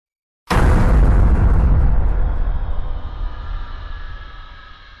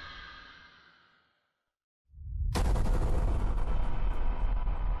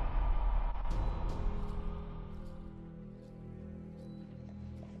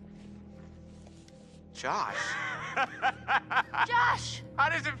Josh. Josh! How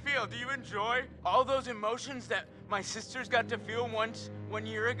does it feel? Do you enjoy all those emotions that my sisters got to feel once 1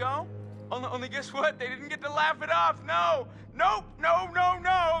 year ago? Only guess what? They didn't get to laugh it off. No! Nope!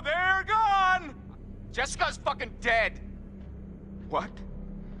 No! They're gone! Jessica's fucking dead. What?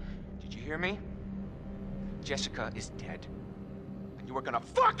 Did you hear me? Jessica is dead. And you are gonna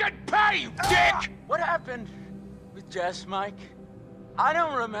fucking pay, you dick! What happened with Jess, Mike? I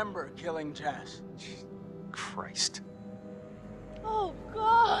don't remember killing Jess. Christ. Oh,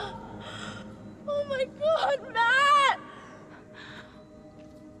 God. Oh, my God, Matt!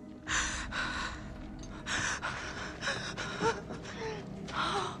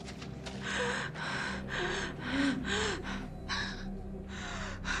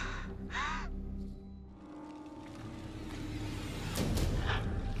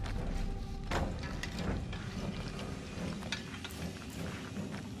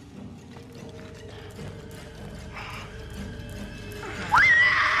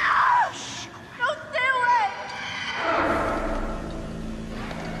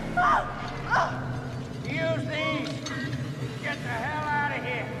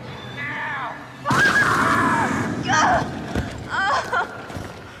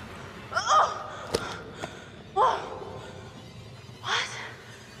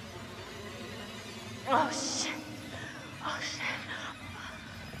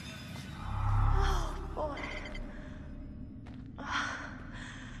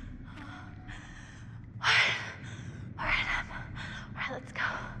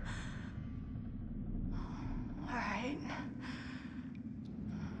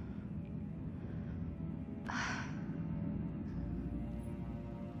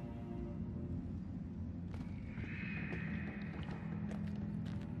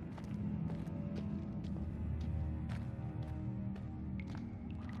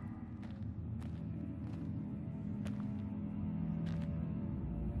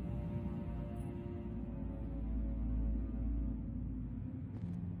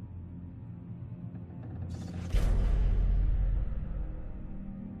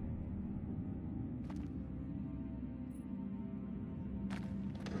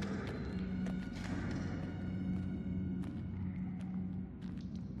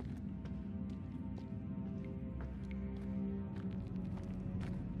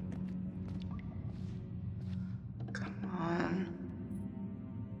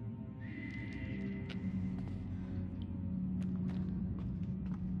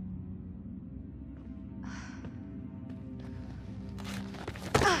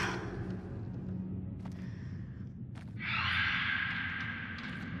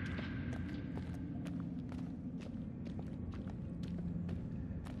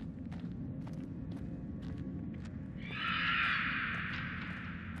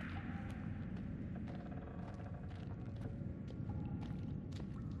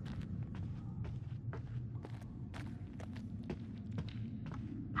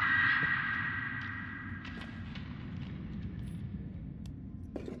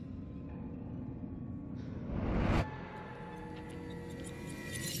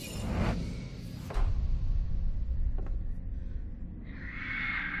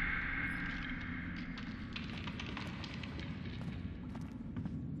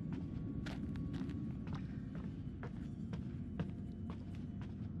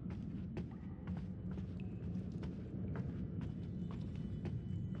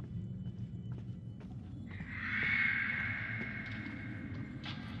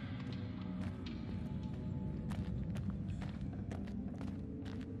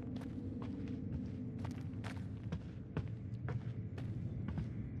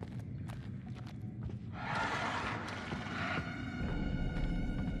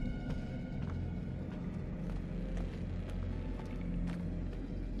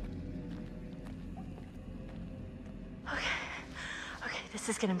 This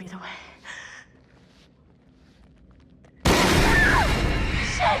is gonna be the way.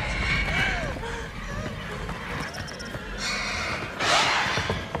 Shit!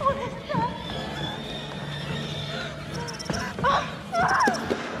 What is that?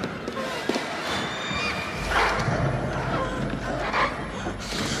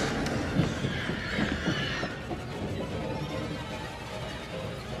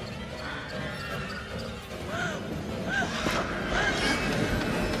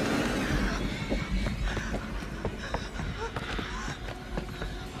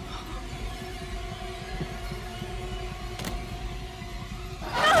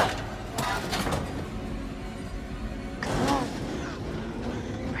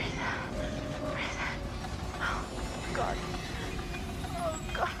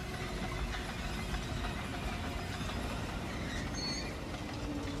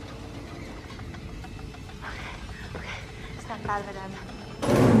 out of it, Em.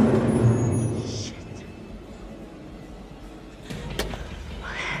 Shit.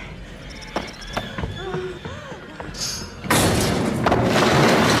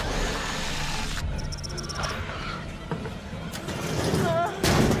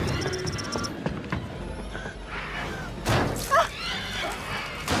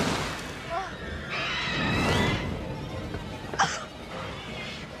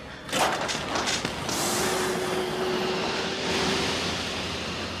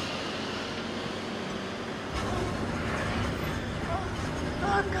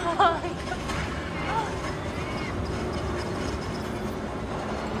 Oh, God.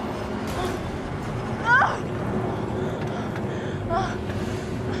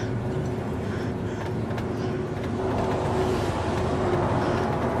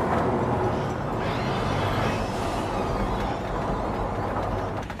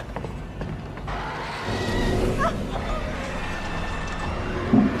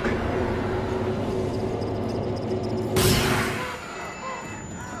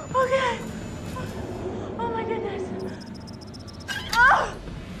 Okay. Oh my goodness. Ah!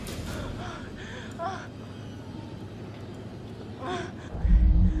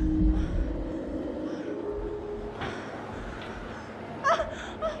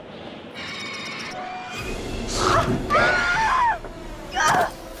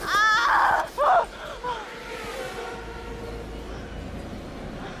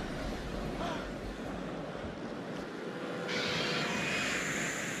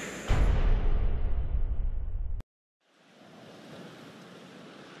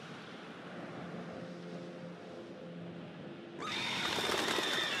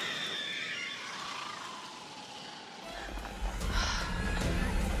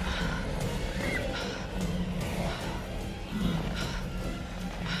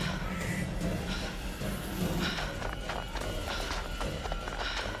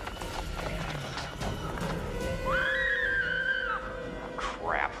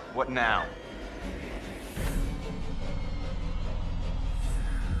 Crap. What now?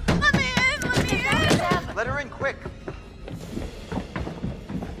 Let me in! Let me in! Let her in, quick.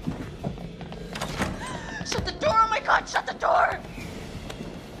 Shut the door! Oh my God! Shut the door!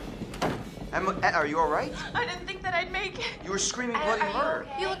 Emma, are you all right? I didn't think that I'd make it. You were screaming bloody murder.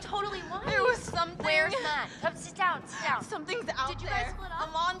 You look totally wild. There was something. Where's Matt? Come sit down, sit down. Something's out Did you there. guys split up?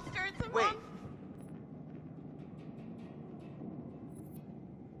 A monster. It's a Wait. monster.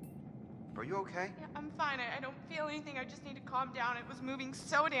 Are you okay? Yeah, I'm fine. I don't feel anything. I just need to calm down. It was moving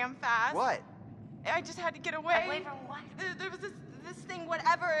so damn fast. What? I just had to get away. Away from what? There was this thing,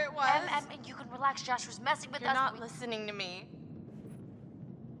 whatever it was. Em, you can relax. Josh was messing with You're us. not listening to me.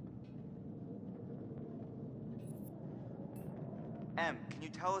 Em, can you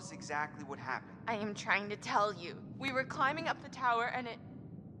tell us exactly what happened? I am trying to tell you. We were climbing up the tower and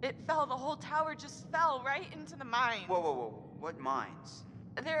it fell. The whole tower just fell right into the mine. Whoa, whoa, whoa. What mines?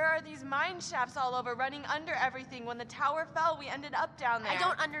 There are these mine shafts all over, running under everything. When the tower fell, we ended up down there. I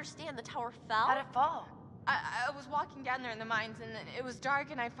don't understand. The tower fell? How'd it fall? I was walking down there in the mines, and it was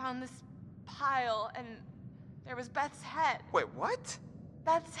dark, and I found this pile, and there was Beth's head. Wait, what?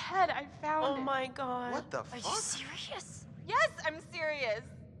 Beth's head, I found Oh it. my God. What the Are fuck? you serious? Yes, I'm serious.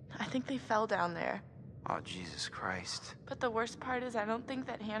 I think they fell down there. Oh, Jesus Christ. But the worst part is I don't think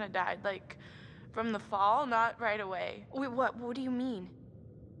that Hannah died, like, from the fall, not right away. Wait, what do you mean?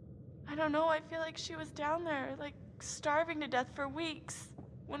 I don't know, I feel like she was down there, like, starving to death for weeks.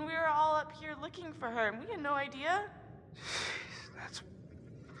 When we were all up here looking for her, and we had no idea. That's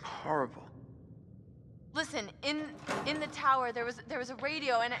horrible. Listen, in the tower, there was a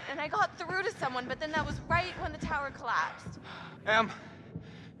radio, and I got through to someone, but then that was right when the tower collapsed. Em,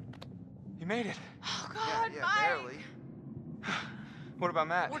 you made it. Oh, God, yeah, Mike. barely. What about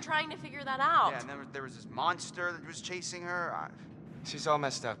Matt? We're trying to figure that out. Yeah, and then there was this monster that was chasing her. She's all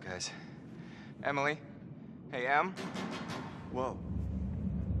messed up, guys. Emily? Hey, Em? Whoa.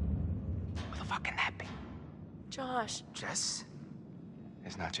 Who the fuck can that be? Josh. Jess?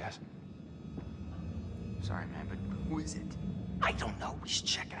 It's not Jess. Sorry, man, but who is it? I don't know. We should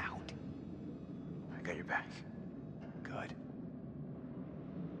check it out. I got your back. Good.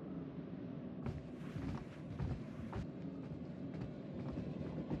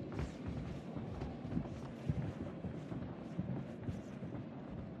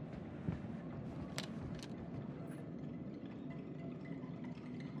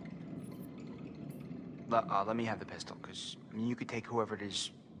 Let me have the pistol, because, I mean, you could take whoever it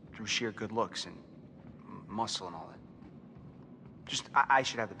is through sheer good looks and muscle and all that. Just, I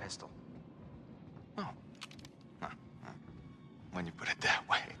should have the pistol. Oh. When you put it that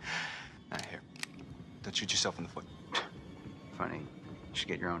way. Here. Don't shoot yourself in the foot. Funny. You should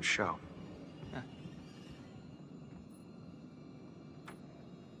get your own show.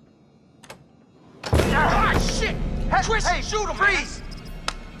 Ah, shit! Twist! Hey, Shoot him, freeze!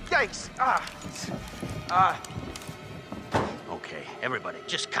 Yikes! Okay, everybody,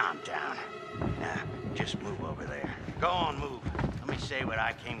 just calm down. Now, just move over there. Go on, move. Let me say what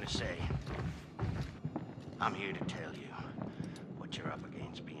I came to say. I'm here to tell you what you're up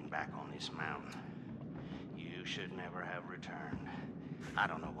against being back on this mountain. You should never have returned. I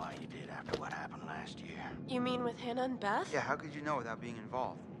don't know why you did after what happened last year. You mean with Hannah and Beth? Yeah, how could you know without being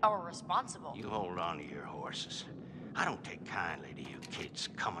involved? Or responsible. You hold on to your horses. I don't take kindly to you kids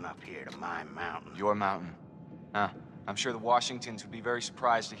coming up here to my mountain. Your mountain. Huh. I'm sure the Washingtons would be very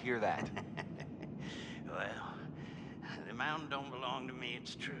surprised to hear that. Well, the mountain don't belong to me,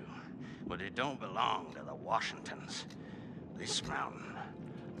 it's true. But it don't belong to the Washingtons. This mountain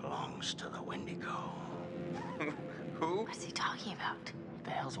belongs to the Wendigo. Who? What's he talking about? What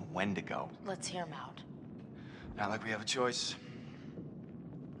the hell's a Wendigo? Let's hear him out. Not like we have a choice.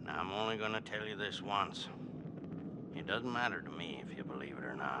 Now, I'm only gonna tell you this once. It doesn't matter to me if you believe it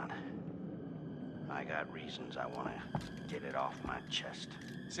or not. I got reasons I want to get it off my chest.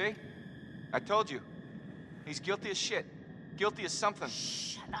 See? I told you. He's guilty as shit. Guilty as something.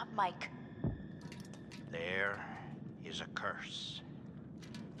 Shut up, Mike. There is a curse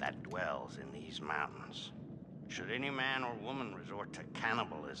that dwells in these mountains. Should any man or woman resort to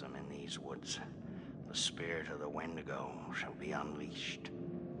cannibalism in these woods, the spirit of the Wendigo shall be unleashed.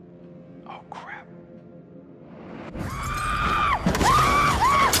 Oh, crap.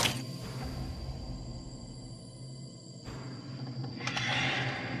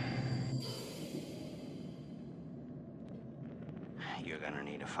 You're gonna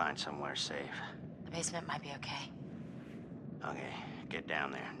need to find somewhere safe. The basement might be okay. Okay, get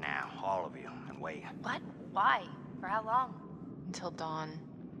down there now, all of you, and wait. What? Why? For how long? Until dawn.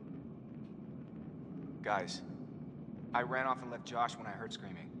 Guys, I ran off and left Josh when I heard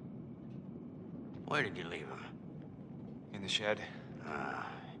screaming. Where did you leave him? In the shed.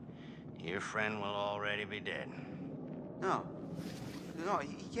 Your friend will already be dead. No. No,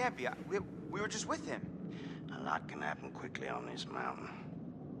 he can't be. We were just with him. A lot can happen quickly on this mountain.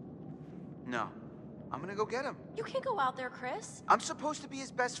 No. I'm gonna go get him. You can't go out there, Chris. I'm supposed to be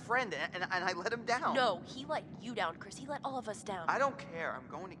his best friend, and I let him down. No, he let you down, Chris. He let all of us down. I don't care. I'm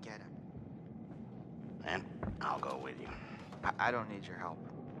going to get him. Then I'll go with you. I don't need your help.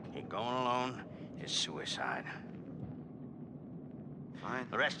 You're going alone is suicide. Fine.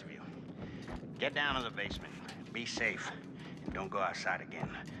 The rest of you, get down to the basement. Be safe. And don't go outside again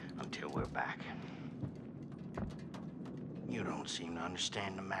until we're back. You don't seem to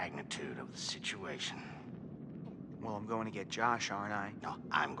understand the magnitude of the situation. Well, I'm going to get Josh, aren't I? No,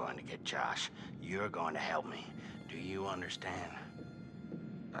 I'm going to get Josh. You're going to help me. Do you understand?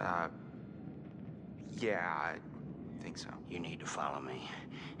 Yeah, I think so. You need to follow me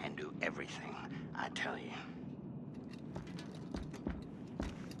and do everything I tell you.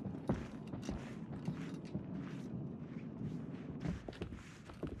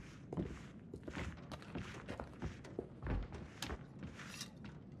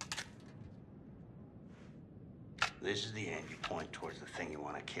 This is the end. You point towards the thing you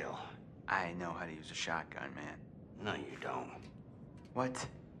want to kill. I know how to use a shotgun, man. No, you don't. What?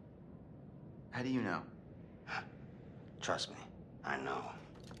 How do you know? Trust me, I know.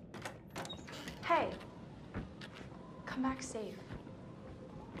 Hey. Come back safe.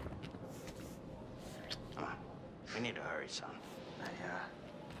 Come on. We need to hurry, son.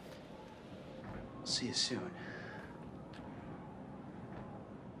 See you soon.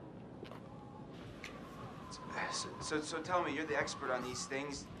 So tell me, you're the expert on these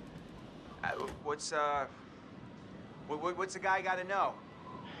things. What's the guy got to know?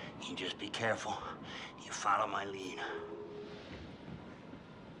 You just be careful. You follow my lead.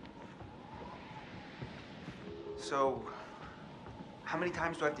 So, how many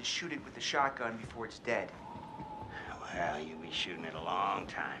times do I have to shoot it with the shotgun before it's dead? Well, you'll be shooting it a long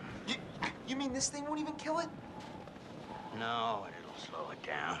time. You mean this thing won't even kill it? No, it'll slow it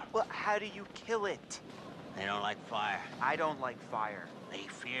down. Well, how do you kill it? They don't like fire. I don't like fire. They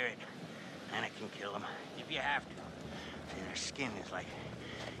fear it. And it can kill them if you have to. See, their skin is like...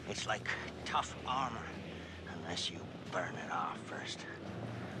 It's like tough armor. Unless you burn it off first.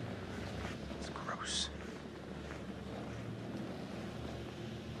 It's gross.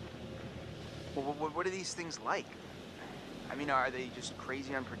 Well, what are these things like? I mean, are they just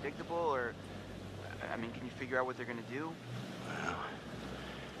crazy unpredictable, or... I mean, can you figure out what they're gonna do? Well,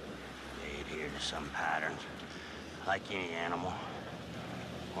 they adhere to some patterns. Like any animal.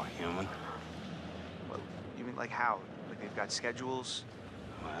 Or human. Well, you mean like how? Like they've got schedules?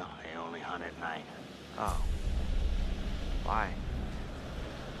 Well, they only hunt at night. Oh. Why?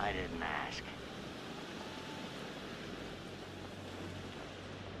 I didn't ask.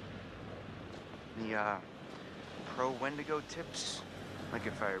 The, pro Wendigo tips? Like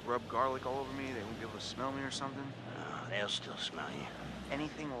if I rub garlic all over me, they won't be able to smell me or something? They'll still smell you.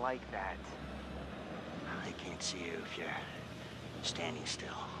 Anything like that? They can't see you if you're standing still.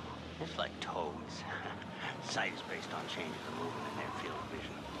 It's like toads. Sight is based on changes of movement in their field of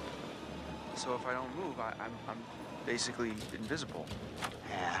vision. So if I don't move, I'm basically invisible.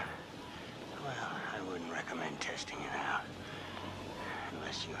 Yeah. Well, I wouldn't recommend testing it out.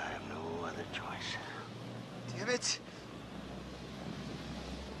 Unless you have no other choice. Damn it!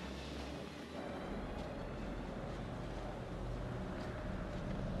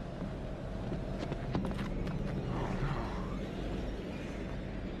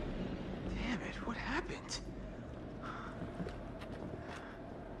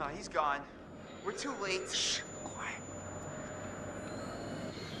 He's gone. We're too late. Shh, quiet.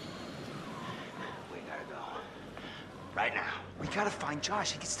 We gotta go. Right now. We gotta find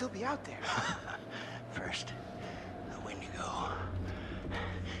Josh. He could still be out there. First, the Wendigo.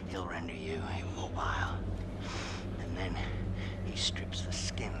 He'll render you immobile. And then he strips the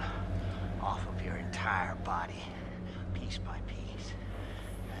skin off of your entire body, piece by piece.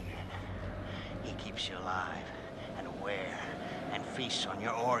 And then he keeps you alive and aware and feasts on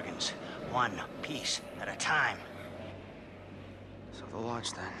your organs, one piece at a time. So the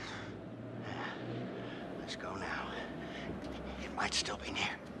launch then. Yeah. Let's go now. It might still be near.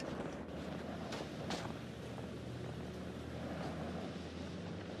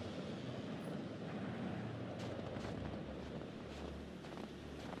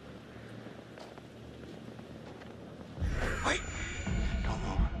 Wait! Don't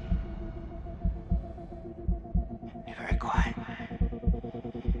move. Be very quiet.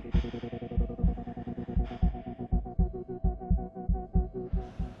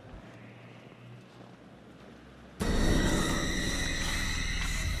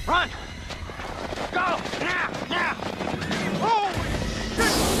 Run! Go! Now! Now! Holy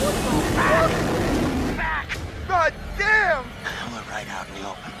shit! Back! Back! God damn! We're right out in the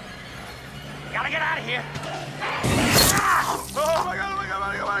open. Gotta get out of here! Oh my god, oh my god, oh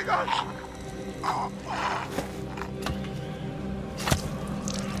my god, oh my god!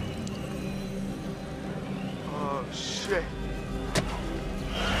 Oh shit.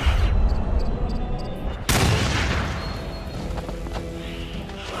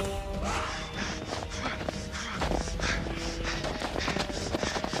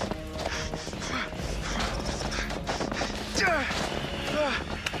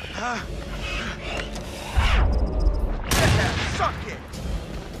 Suck it!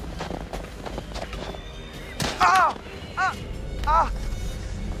 Ah! Ah! Ah!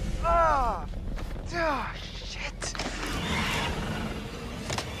 Ah! Ah! Shit!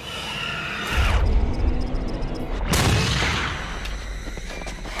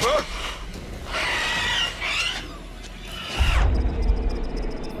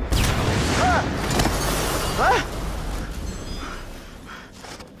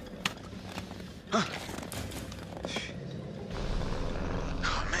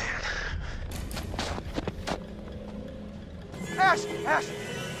 Ash! Ash!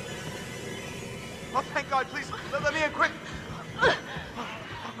 Oh, thank God, please, let me in quick! Oh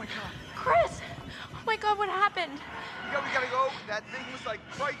my God. Chris! Oh my god, what happened? We gotta go. That thing was like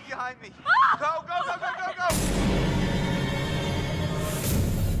right behind me. Ah! Go, go, go, go, go, go!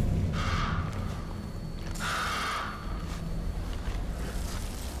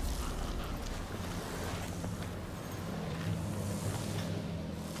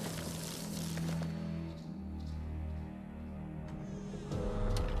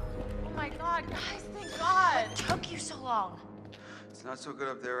 Oh my god, guys, thank God! What took you so long? It's not so good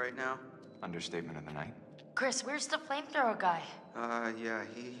up there right now. Understatement of the night. Chris, where's the flamethrower guy? Yeah,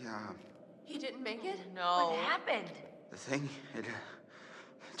 He didn't make it? What happened? the thing, it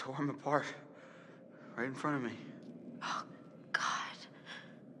tore him apart. Right in front of me. Oh, God.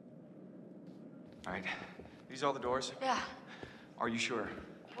 All right. These all the doors? Yeah. Are you sure?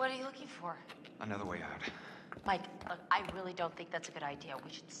 What are you looking for? Another way out. Mike, look, I really don't think that's a good idea.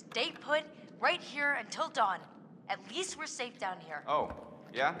 We should stay put right here until dawn. At least we're safe down here. Oh,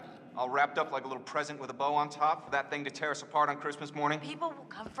 yeah? All wrapped up like a little present with a bow on top for that thing to tear us apart on Christmas morning? People will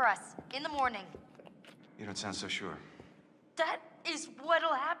come for us in the morning. You don't sound so sure. That is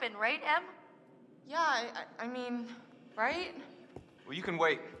what'll happen, right, Em? Yeah, I mean, right? Well, you can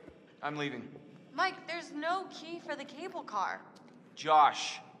wait. I'm leaving. Mike, there's no key for the cable car.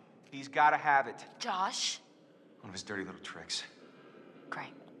 Josh, he's gotta have it. Josh? One of his dirty little tricks.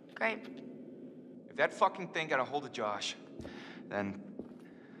 Great. Great. If that fucking thing got a hold of Josh, then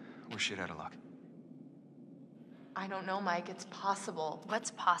we're shit out of luck. I don't know, Mike. It's possible.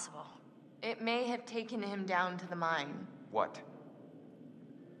 What's possible? It may have taken him down to the mine. What?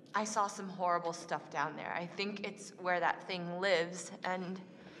 I saw some horrible stuff down there. I think it's where that thing lives, and...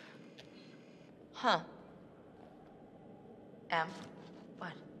 Huh.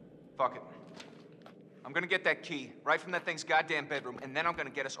 What? Fuck it. I'm gonna get that key right from that thing's goddamn bedroom, and then I'm gonna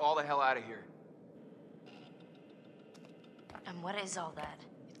get us all the hell out of here. And what is all that?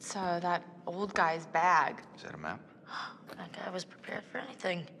 It's, that old guy's bag. Is that a map? That guy was prepared for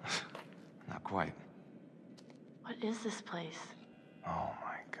anything. Not quite. What is this place? Oh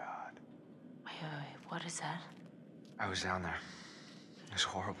my god. Wait, what is that? I was down there. It was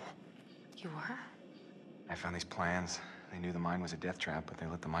horrible. You were? I found these plans. They knew the mine was a death trap, but they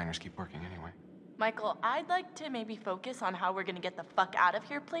let the miners keep working anyway. Michael, I'd like to maybe focus on how we're gonna get the fuck out of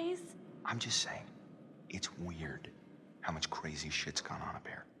here, please. I'm just saying, it's weird how much crazy shit's gone on up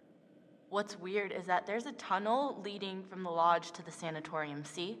here. What's weird is that there's a tunnel leading from the lodge to the sanatorium,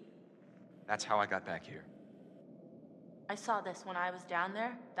 see? That's how I got back here. I saw this when I was down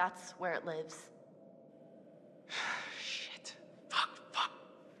there. That's where it lives. Shit. Fuck.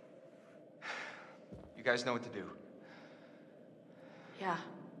 You guys know what to do. Yeah.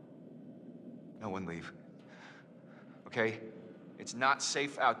 No one leave. Okay? It's not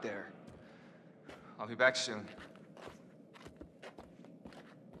safe out there. I'll be back soon.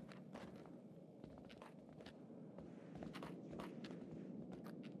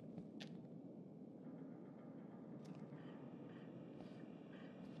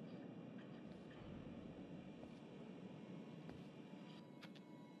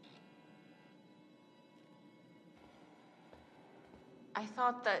 I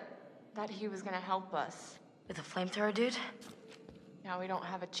thought that he was gonna help us. With a flamethrower, dude? Now we don't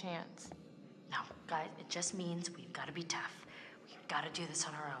have a chance. No, guys, it just means we've got to be tough. We've got to do this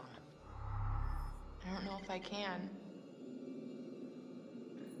on our own. I don't know if I can.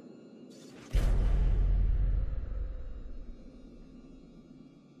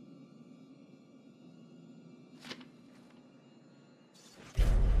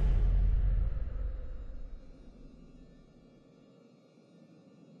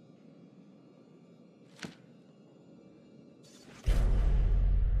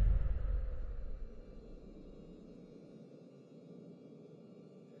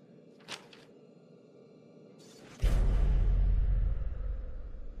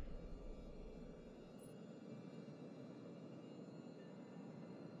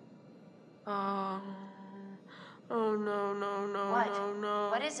 Oh no, What? no.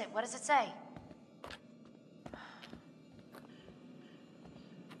 What is it? What does it say?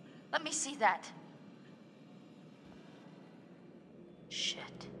 Let me see that.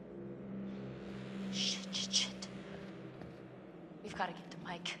 Shit. Shit. We've got to get to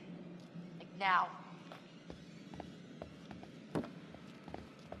Mike. Like now.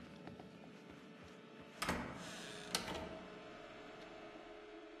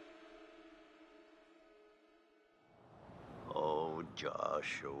 Oh,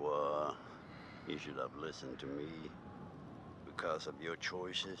 Joshua, you should have listened to me. Because of your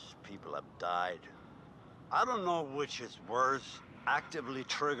choices, people have died. I don't know which is worse, actively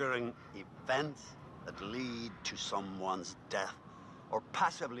triggering events that lead to someone's death, or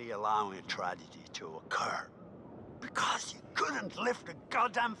passively allowing a tragedy to occur. Because you couldn't lift a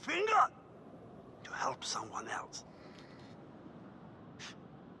goddamn finger to help someone else.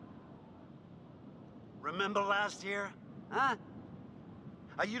 Remember last year? Huh?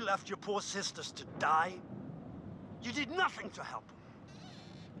 How you left your poor sisters to die? You did nothing to help them.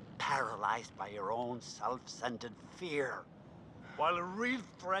 Paralyzed by your own self-centered fear, while a real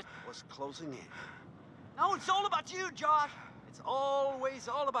threat was closing in. Now it's all about you, Josh. It's always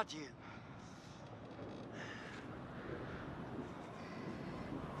all about you.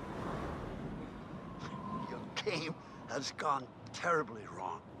 Your game has gone terribly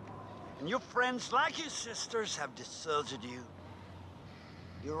wrong. And your friends, like your sisters, have deserted you.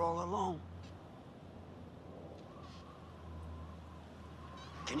 You're all alone.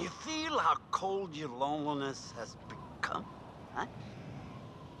 Can you feel how cold your loneliness has become? Huh?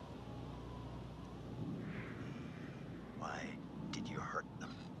 Why did you hurt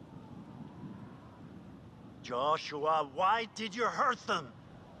them? Joshua, why did you hurt them?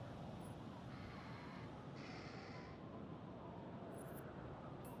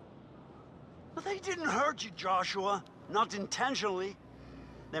 Well, they didn't hurt you, Joshua. Not intentionally.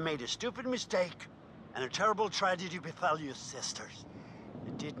 They made a stupid mistake, and a terrible tragedy befell your sisters.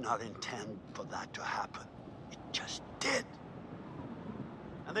 They did not intend for that to happen. It just did.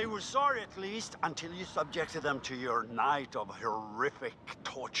 And they were sorry at least until you subjected them to your night of horrific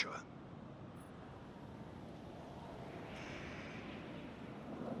torture.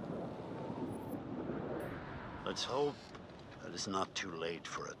 Let's hope that it's not too late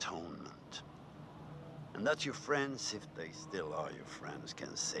for atonement. And that your friends, if they still are your friends,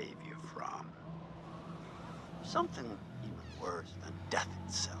 can save you from something even worse than death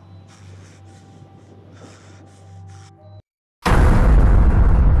itself.